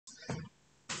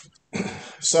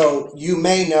So you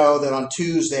may know that on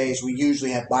Tuesdays we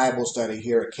usually have Bible study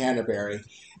here at Canterbury.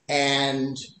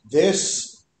 And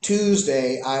this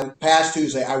past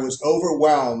Tuesday, I was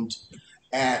overwhelmed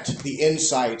at the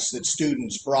insights that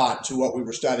students brought to what we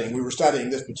were studying. We were studying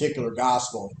this particular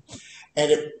gospel.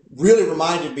 And it really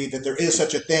reminded me that there is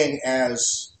such a thing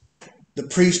as the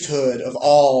priesthood of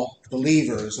all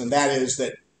believers. And that is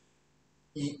that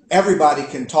everybody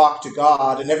can talk to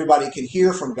God and everybody can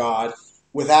hear from God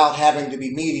without having to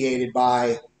be mediated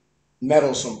by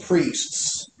meddlesome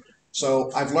priests. So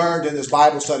I've learned in this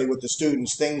Bible study with the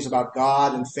students things about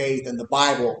God and faith and the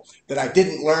Bible that I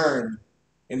didn't learn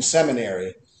in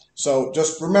seminary. So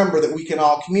just remember that we can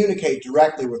all communicate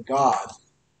directly with God.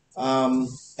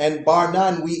 And bar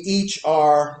none, we each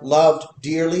are loved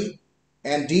dearly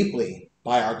and deeply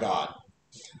by our God.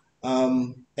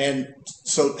 And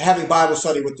so having Bible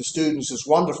study with the students is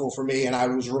wonderful for me, and I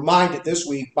was reminded this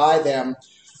week by them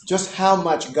just how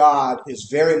much God is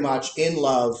very much in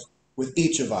love with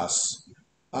each of us.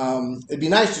 It'd be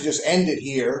nice to just end it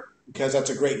here, because that's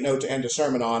a great note to end a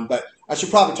sermon on, but I should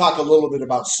probably talk a little bit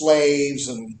about slaves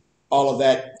and all of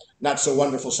that not so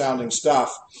wonderful sounding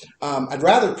stuff. I'd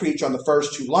rather preach on the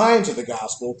first two lines of the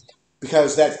gospel,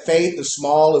 because that faith as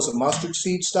small as a mustard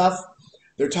seed stuff,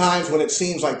 there are times when it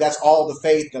seems like that's all the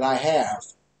faith that I have.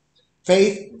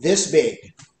 Faith this big.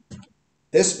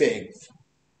 This big.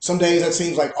 Some days that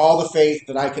seems like all the faith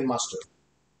that I can muster.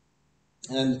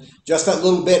 And just that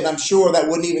little bit, and I'm sure that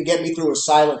wouldn't even get me through a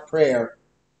silent prayer.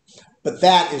 But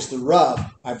that is the rub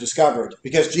I've discovered.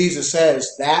 Because Jesus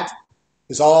says that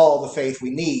is all the faith we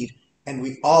need, and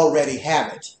we already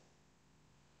have it.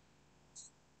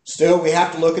 Still, we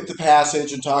have to look at the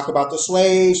passage and talk about the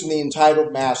slaves and the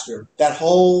entitled master. That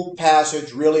whole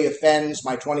passage really offends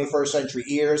my 21st century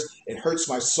ears. It hurts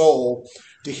my soul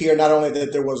to hear not only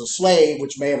that there was a slave,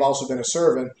 which may have also been a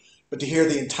servant, but to hear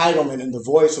the entitlement in the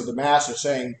voice of the master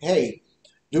saying, hey,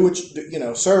 do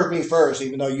what serve me first,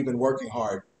 even though you've been working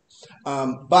hard.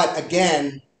 But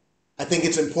again, I think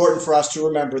it's important for us to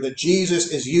remember that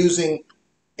Jesus is using,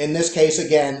 in this case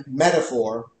again,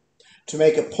 metaphor, to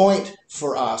make a point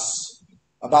for us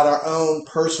about our own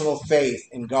personal faith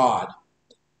in God.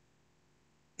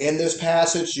 In this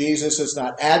passage, Jesus is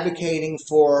not advocating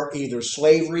for either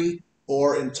slavery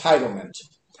or entitlement.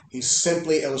 He's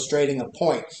simply illustrating a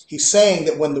point. He's saying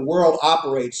that when the world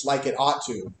operates like it ought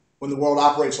to, when the world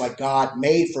operates like God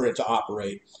made for it to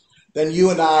operate, then you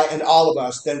and I and all of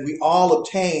us, then we all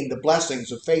obtain the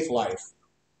blessings of faith life.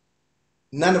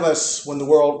 None of us, when the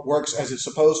world works as it's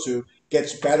supposed to,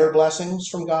 gets better blessings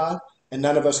from God, and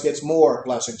none of us gets more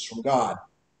blessings from God.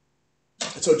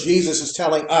 And so Jesus is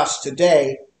telling us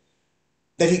today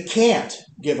that he can't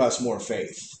give us more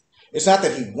faith. It's not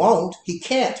that he won't, he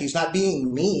can't. He's not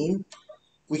being mean.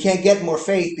 We can't get more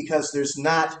faith because there's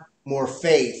not more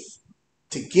faith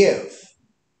to give.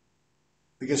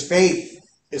 Because faith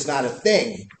is not a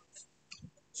thing.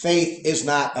 Faith is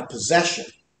not a possession.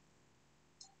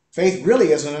 Faith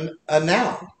really isn't a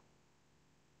noun.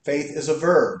 Faith is a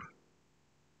verb.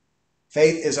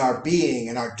 Faith is our being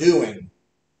and our doing.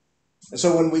 And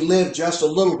so when we live just a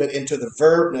little bit into the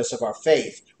verbness of our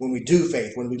faith, when we do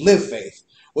faith, when we live faith,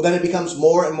 well, then it becomes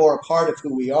more and more a part of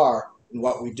who we are and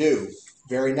what we do,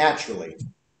 very naturally.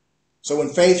 So when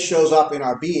faith shows up in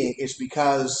our being, it's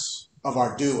because of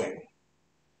our doing.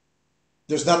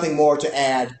 There's nothing more to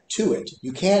add to it.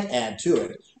 You can't add to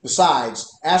it.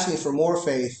 Besides, asking for more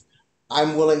faith,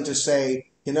 I'm willing to say,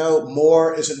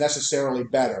 more isn't necessarily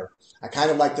better. I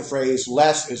kind of like the phrase,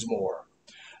 less is more.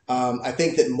 I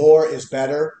think that more is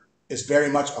better is very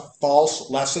much a false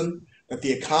lesson that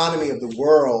the economy of the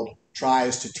world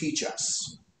tries to teach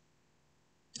us.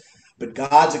 But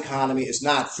God's economy is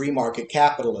not free market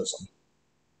capitalism.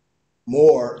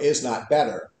 More is not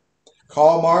better.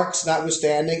 Karl Marx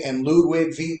notwithstanding, and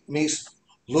Ludwig Mies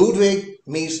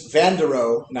van der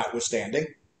Rohe notwithstanding,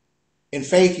 in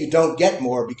faith you don't get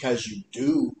more because you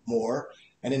do more,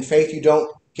 and in faith you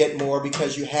don't get more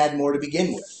because you had more to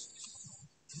begin with.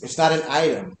 It's not an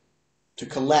item to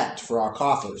collect for our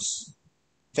coffers.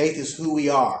 Faith is who we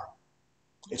are.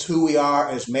 It's who we are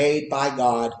as made by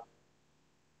God,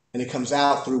 and it comes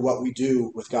out through what we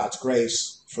do with God's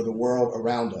grace for the world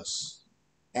around us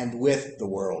and with the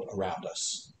world around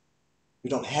us. We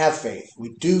don't have faith.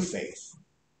 We do faith.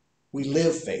 We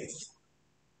live faith.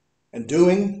 And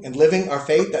doing and living our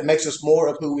faith, that makes us more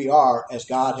of who we are as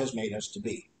God has made us to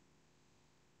be.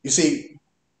 You see,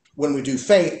 when we do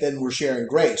faith, then we're sharing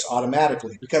grace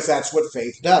automatically, because that's what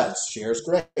faith does, shares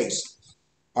grace.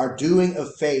 Our doing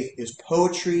of faith is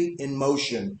poetry in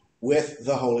motion with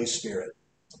the Holy Spirit.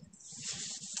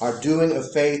 Our doing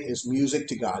of faith is music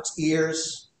to God's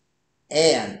ears,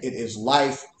 and it is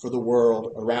life for the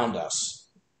world around us.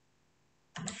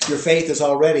 Your faith is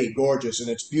already gorgeous, and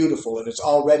it's beautiful, and it's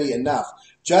already enough.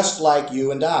 Just like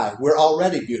you and I. We're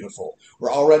already beautiful.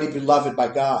 We're already beloved by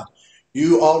God.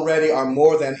 You already are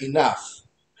more than enough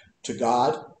to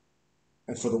God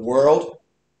and for the world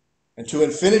and to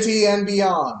infinity and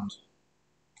beyond.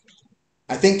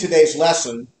 I think today's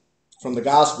lesson from the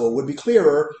gospel would be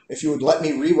clearer if you would let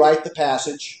me rewrite the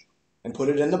passage and put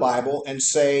it in the Bible and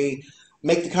say,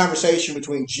 make the conversation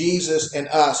between Jesus and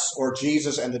us, or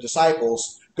Jesus and the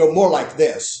disciples, go more like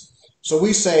this. So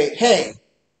we say, hey,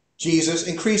 Jesus,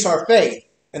 increase our faith.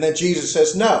 And then Jesus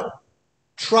says, no,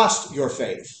 trust your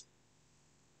faith.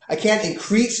 I can't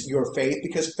increase your faith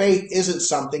because faith isn't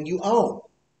something you own.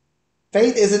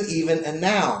 Faith isn't even a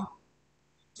noun.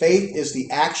 Faith is the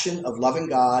action of loving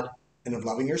God and of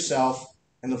loving yourself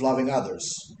and of loving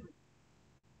others.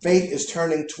 Faith is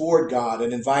turning toward God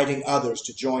and inviting others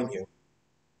to join you.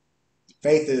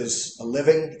 Faith is a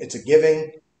living, it's a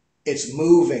giving, it's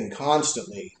moving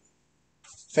constantly.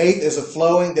 Faith is a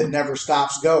flowing that never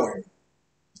stops going.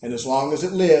 And as long as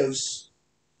it lives,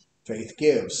 faith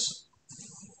gives.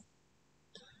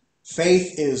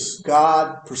 Faith is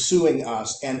God pursuing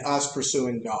us and us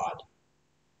pursuing God.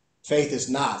 Faith is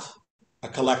not a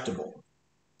collectible.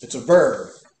 It's a verb.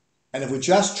 And if we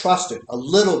just trust it a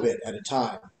little bit at a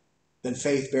time, then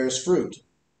faith bears fruit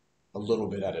a little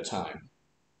bit at a time.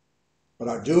 But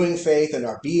our doing faith and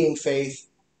our being faith,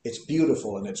 it's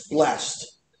beautiful and it's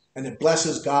blessed. And it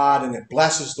blesses God and it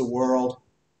blesses the world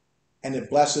and it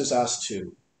blesses us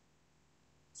too.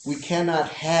 We cannot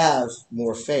have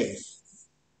more faith,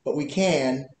 but we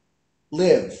can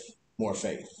live more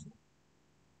faith.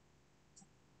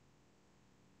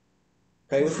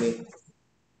 Pray with me.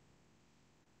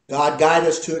 God, guide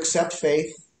us to accept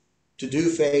faith, to do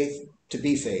faith, to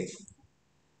be faith.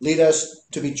 Lead us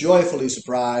to be joyfully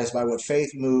surprised by what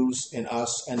faith moves in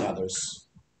us and others.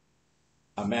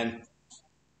 Amen.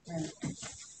 Right.